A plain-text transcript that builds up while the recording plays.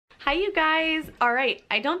Hi you guys. All right,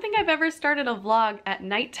 I don't think I've ever started a vlog at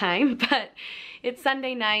nighttime, but it's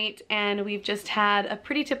Sunday night and we've just had a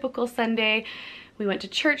pretty typical Sunday. We went to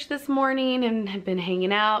church this morning and have been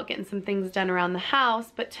hanging out, getting some things done around the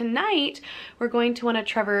house. But tonight we're going to one of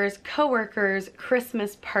Trevor's coworkers'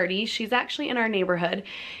 Christmas party. She's actually in our neighborhood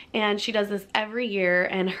and she does this every year,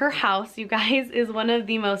 and her house, you guys, is one of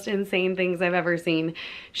the most insane things I've ever seen.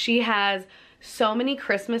 She has so many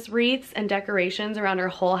Christmas wreaths and decorations around her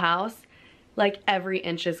whole house. Like every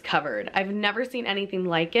inch is covered. I've never seen anything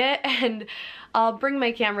like it, and I'll bring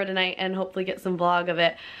my camera tonight and hopefully get some vlog of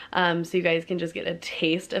it so you guys can just get a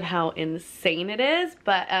taste of how insane it is.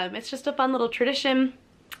 But it's just a fun little tradition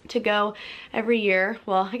to go every year.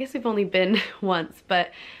 Well, I guess we've only been once,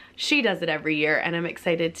 but she does it every year and I'm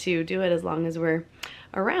excited to do it as long as we're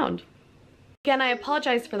around. Again, I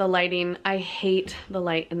apologize for the lighting. I hate the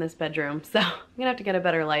light in this bedroom, so I'm gonna have to get a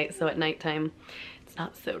better light so at nighttime it's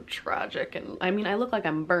not so tragic. And I mean, I look like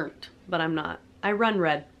I'm burnt, but I'm not. I run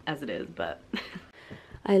red as it is, but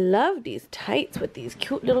I love these tights with these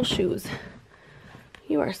cute little shoes.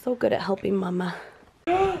 You are so good at helping Mama.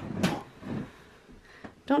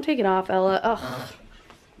 Don't take it off, Ella. Ugh.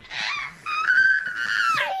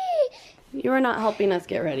 You are not helping us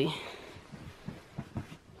get ready.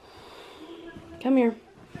 Come here.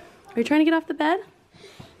 Are you trying to get off the bed?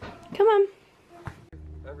 Come on.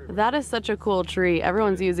 That is such a cool tree.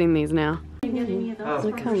 Everyone's using these now.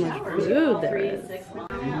 Look how much food there is.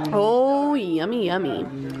 Oh, yummy, yummy.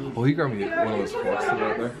 Well, he got me one of those forks that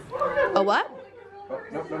are there. A what? Oh,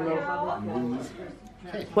 no.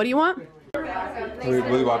 What do you want?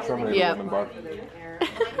 Will you watch from Yeah.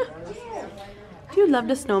 Dude loved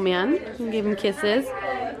a snowman. And gave him kisses.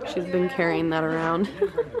 She's been carrying that around.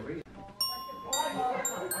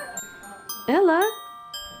 Ella,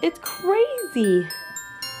 it's crazy.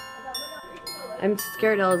 I'm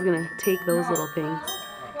scared Ella's gonna take those little things.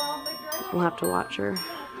 We'll have to watch her.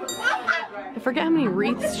 I forget how many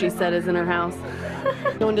wreaths she said is in her house.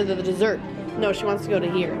 Going to the dessert. No, she wants to go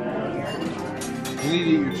to here. You need to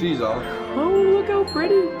eat your cheese off. Oh, look how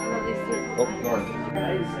pretty. Oh, north.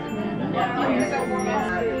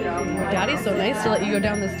 Daddy's so nice to let you go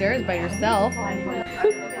down the stairs by yourself.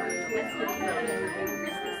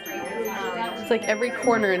 It's like every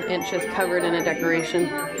corner and inch is covered in a decoration.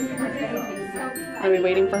 Are we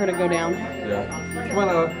waiting for her to go down? Yeah. Come on,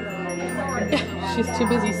 Ella. She's too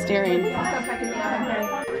busy staring.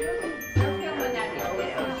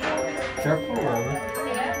 Careful, Ella.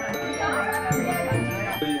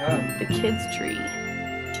 What do you have? The kids' tree.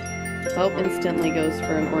 Oh, instantly goes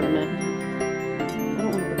for an ornament. I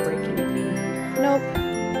don't want her to break anything. Nope.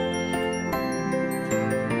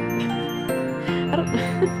 I don't.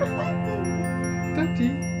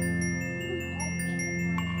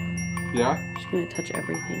 Yeah? She's gonna touch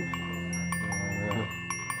everything.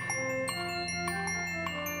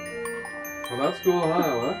 Well, that's cool, huh,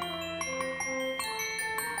 Ella?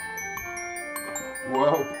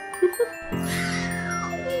 Whoa.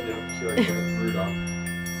 Yep, she like that Rudolph.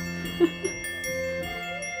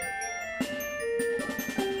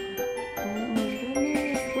 Oh my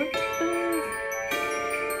goodness, look at this.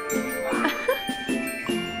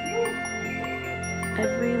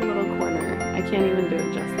 Every little corner. I can't even do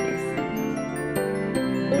it justice.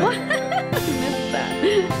 What? I missed that.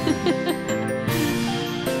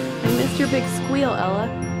 I missed your big squeal, Ella.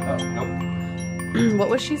 Oh, nope. What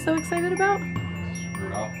was she so excited about?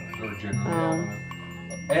 Rudolph. Or Jim. Oh.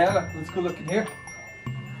 Hey, Ella, let's go look in here.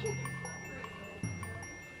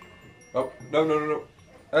 Oh, no.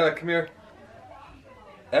 Ella, come here.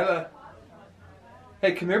 Ella.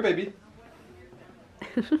 Hey, come here, baby.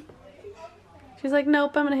 She's like,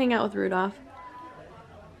 nope, I'm gonna hang out with Rudolph.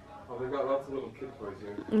 Oh, they've got lots of little kid toys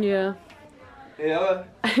here. Yeah. Hey, Ella.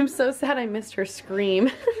 I'm so sad I missed her scream.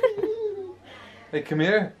 Hey, come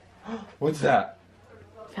here. What's that?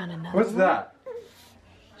 Found another What's one. that?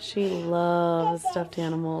 She loves stuffed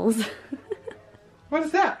animals. What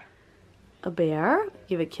is that? A bear.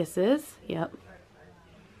 Give it kisses. Yep.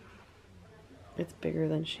 It's bigger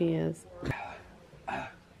than she is.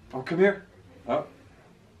 Oh, come here. Oh.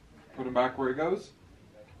 Put him back where he goes.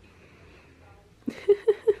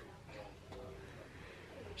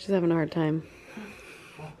 She's having a hard time.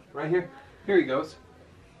 Right here. Here he goes.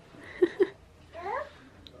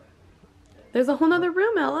 There's a whole nother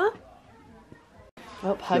room, Ella.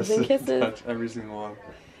 Oh, hugs and kisses. Touch every single one.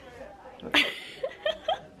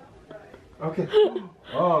 Okay.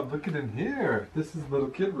 Oh, look at in here. This is little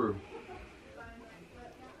kid room.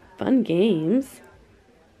 Fun games.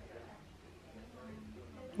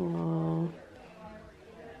 Oh.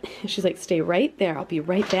 She's like, stay right there. I'll be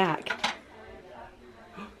right back.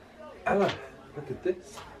 Ella, look at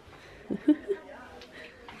this.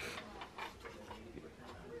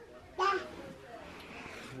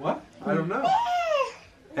 What? I don't know.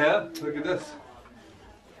 Yeah, look at this.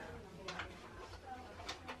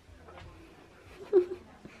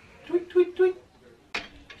 Tweet, tweet, tweet.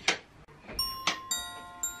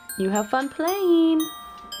 You have fun playing.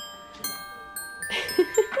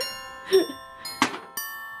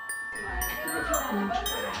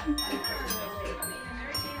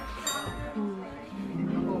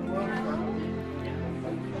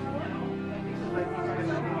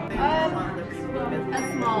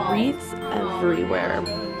 Wreaths everywhere.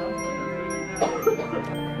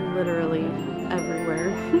 Literally everywhere.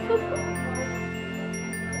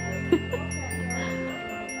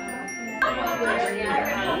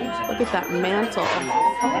 Look at that mantle. I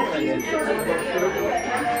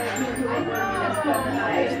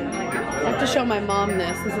have to show my mom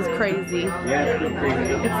this. This is crazy.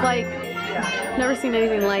 It's like, never seen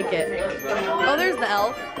anything like it. Oh, there's the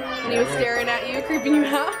elf. And he was staring at you, creeping you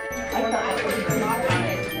out.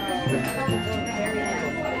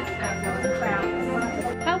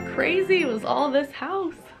 How crazy was all this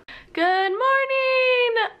house? Good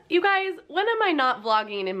morning! You guys, when am I not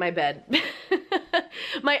vlogging in my bed?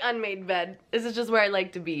 My unmade bed. This is just where I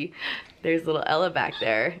like to be. There's little Ella back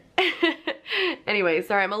there. Anyway,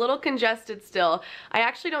 sorry, I'm a little congested still. I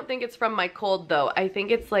actually don't think it's from my cold though. I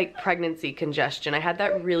think it's like pregnancy congestion. I had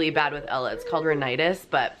that really bad with Ella. It's called rhinitis,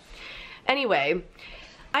 but anyway,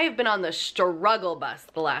 I have been on the struggle bus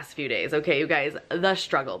the last few days, okay, you guys, the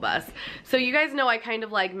struggle bus. So you guys know I kind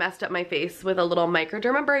of like messed up my face with a little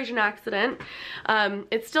microdermabrasion accident.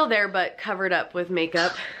 It's still there, but covered up with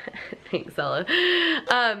makeup. Thanks, Ella.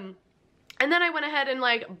 And then I went ahead and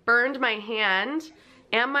like burned my hand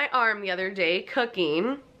and my arm the other day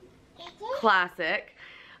cooking. Classic.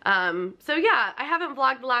 So yeah, I haven't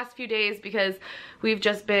vlogged the last few days because we've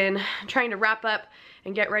just been trying to wrap up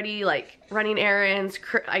and get ready, like running errands.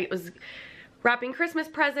 I was wrapping Christmas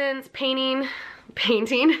presents, painting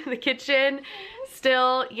the kitchen.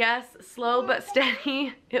 Still, yes, slow but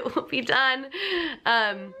steady, it will be done.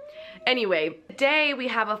 Anyway, today we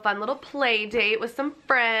have a fun little play date with some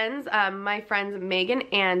friends. My friends Meg and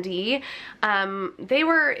Andy. They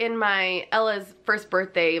were in my Ella's first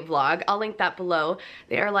birthday vlog. I'll link that below.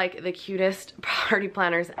 They are like the cutest party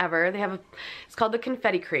planners ever. They have it's called the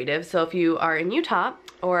Confetti Creative. So if you are in Utah,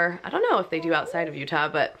 or I don't know if they do outside of Utah,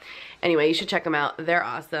 but anyway, you should check them out. They're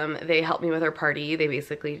awesome. They helped me with our party. They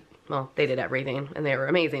basically, well, they did everything and they were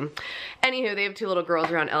amazing. Anywho, they have 2 little girls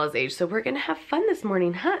around Ella's age, so we're gonna have fun this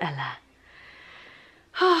morning, huh, Ella?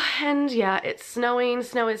 Oh, and yeah, it's snowing.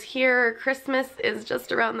 Snow is here. Christmas is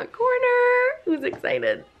just around the corner. Who's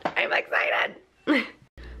excited? I'm excited.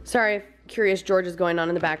 Sorry if Curious George is going on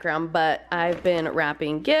in the background, but I've been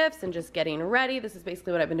wrapping gifts and just getting ready. This is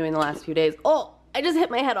basically what I've been doing the last few days. Oh, I just hit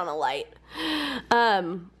my head on a light.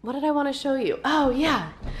 What did I want to show you? Oh,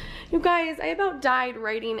 yeah. You guys, I about died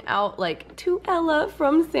writing out like to Ella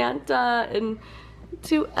from Santa and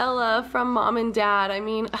to Ella from Mom and Dad. I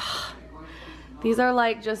mean, these are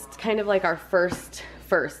like just kind of like our firsts,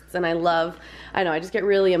 and I know, I just get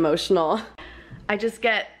really emotional. I just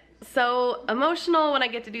get so emotional when I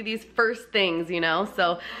get to do these first things, you know?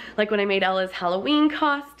 So like when I made Ella's Halloween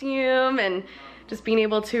costume and just being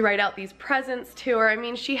able to write out these presents to her. I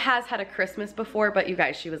mean, she has had a Christmas before, but you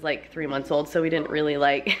guys, she was like 3 months old, so we didn't really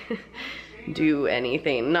like do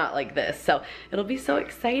anything, not like this. So it'll be so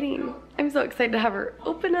exciting. I'm so excited to have her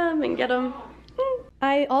open them and get them.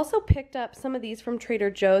 I also picked up some of these from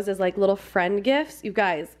Trader Joe's as like little friend gifts. You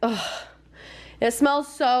guys, ugh, it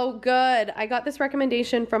smells so good. I got this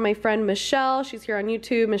recommendation from my friend Michelle. She's here on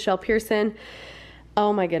YouTube, Michelle Pearson.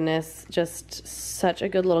 Oh my goodness, just such a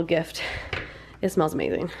good little gift. It smells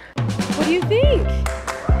amazing. What do you think?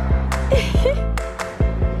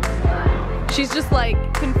 She's just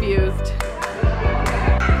like confused.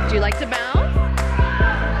 Do you like to bounce?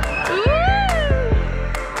 Ooh!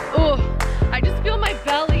 Oh, I just feel my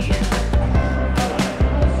belly.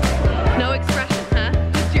 No expression, huh?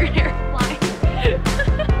 Just your hair flying.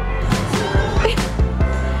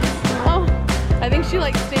 Oh, I think she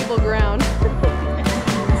likes stable ground.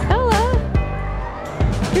 Ella,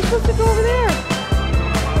 you're supposed to go over there.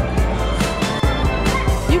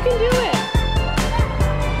 You can do it.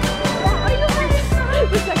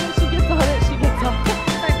 The second she gets on it, she gets off.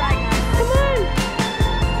 Come on.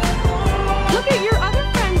 Look at your other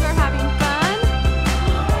friends are having fun.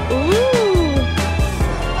 Ooh.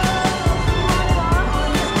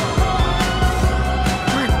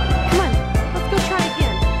 Come on. Let's go try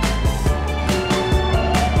again.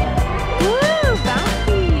 Woo,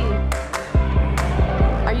 bouncy.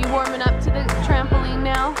 Are you warming up to the trampoline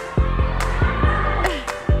now.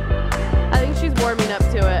 I think she's warming up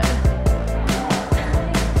to it.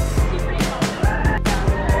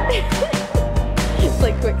 It's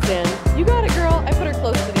like quicksand. You got it, girl. I put her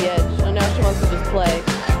close to the edge, and now she wants to just play.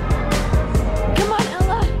 Come on,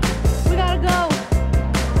 Ella. We gotta go.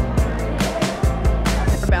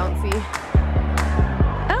 Bouncy.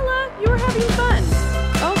 Ella, you were having fun.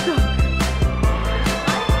 Oh, God.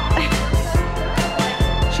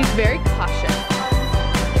 She's very cautious.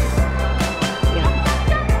 Yeah.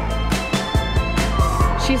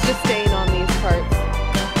 She's just staying on these parts.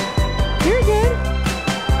 You're good.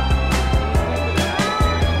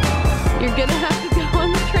 You're gonna have to go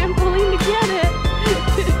on the trampoline to get it.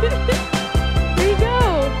 There you go.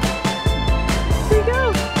 There you go.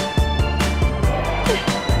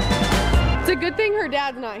 It's a good thing her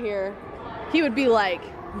dad's not here. He would be like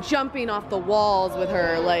jumping off the walls with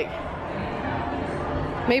her, like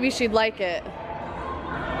maybe she'd like it.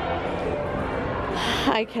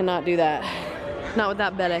 I cannot do that. Not with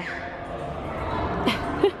that belly.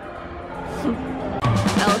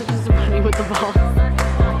 Ella's just running with the ball.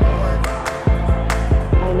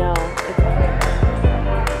 I know.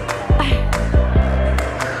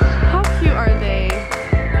 How cute are they?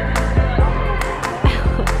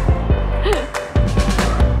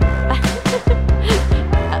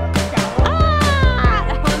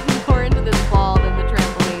 Ella's more into this ball than the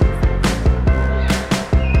trampolines.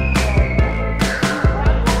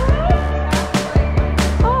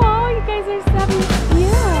 Oh, you guys are 7.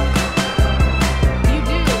 Yeah. You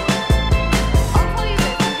do. I'll tell you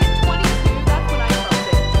this, you hit 22, that's when I felt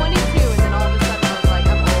it. 22, and then all of a sudden I was like,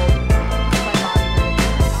 I'm old. My body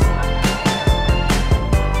hurts.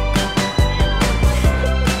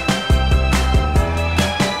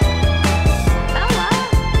 Ella!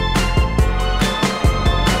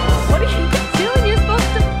 What are you doing? You're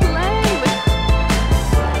supposed to play with...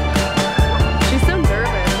 She's so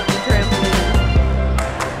nervous at the trampoline.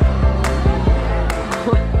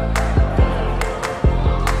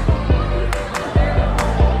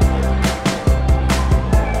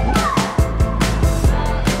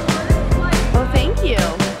 Oh, thank you.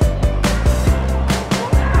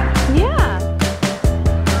 Yeah.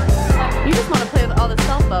 You just want to play with all the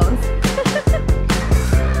cell phones.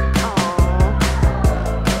 Aww.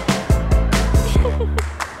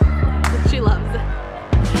 She loves it.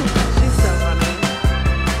 She's so funny.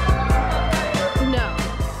 No,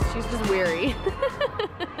 she's just weary.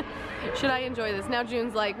 Should I enjoy this? Now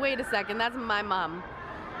June's like, wait a second, that's my mom.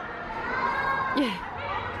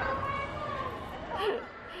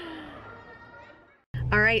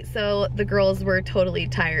 Alright, so the girls were totally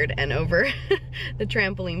tired and over the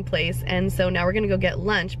trampoline place, and so now we're gonna go get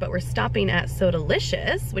lunch, but we're stopping at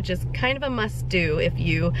Sodalicious, which is kind of a must-do if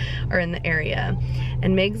you are in the area.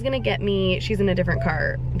 And Meg's gonna get me, she's in a different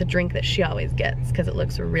car, the drink that she always gets, because it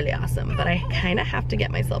looks really awesome. But I kinda have to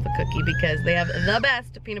get myself a cookie because they have the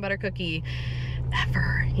best peanut butter cookie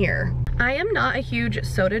ever here. I am not a huge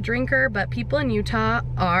soda drinker, but people in Utah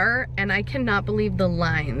are, and I cannot believe the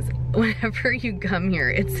lines whenever you come here.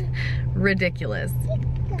 It's ridiculous.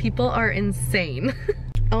 People are insane.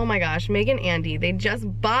 Oh my gosh, Meg and Andy, they just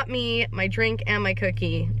bought me my drink and my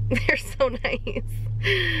cookie. They're so nice.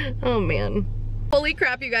 Oh man. Holy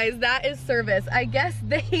crap, you guys, that is service. I guess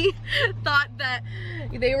they thought that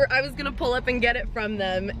I was gonna pull up and get it from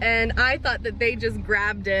them, and I thought that they just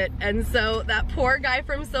grabbed it, and so that poor guy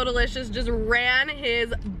from Sodalicious just ran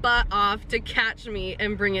his butt off to catch me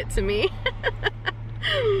and bring it to me.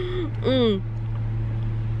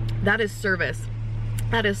 That is service.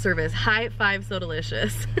 That is service. High five,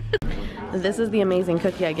 Sodalicious. This is the amazing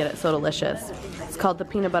cookie I get at Sodalicious. It's called the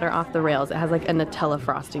peanut butter off the rails. It has like a Nutella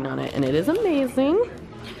frosting on it, and it is amazing.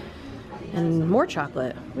 And more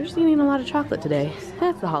chocolate. We're just eating a lot of chocolate today.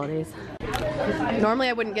 That's the holidays. Normally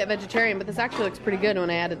I wouldn't get vegetarian, but this actually looks pretty good when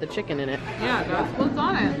I added the chicken in it. Yeah, that's what's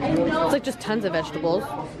on it. It's like just tons of vegetables.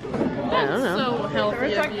 I don't know. So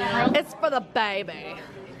healthy of you. It's for the baby.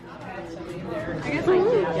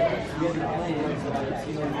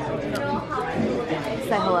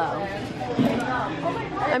 Say hello.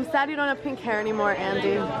 I'm sad you don't have pink hair anymore,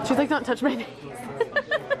 Andy. She's like, don't touch my face.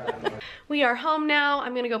 We are home now.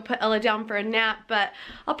 I'm gonna go put Ella down for a nap, but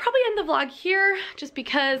I'll probably end the vlog here just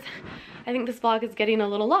because I think this vlog is getting a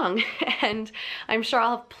little long, and I'm sure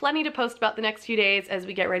I'll have plenty to post about the next few days as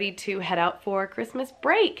we get ready to head out for Christmas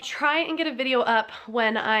break. Try and get a video up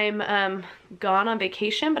when I'm gone on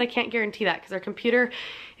vacation, but I can't guarantee that because our computer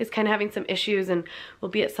is kind of having some issues and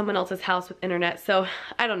we'll be at someone else's house with internet, so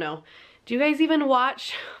I don't know. Do you guys even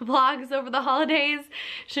watch vlogs over the holidays?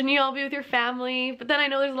 Shouldn't you all be with your family? But then I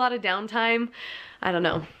know there's a lot of downtime. I don't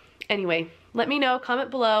know. anyway, let me know, comment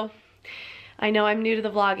below. I know I'm new to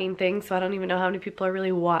the vlogging thing, so I don't even know how many people are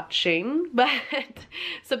really watching, but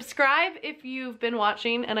subscribe if you've been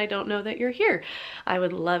watching and I don't know that you're here. I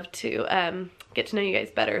would love to get to know you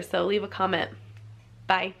guys better, so leave a comment.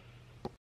 Bye.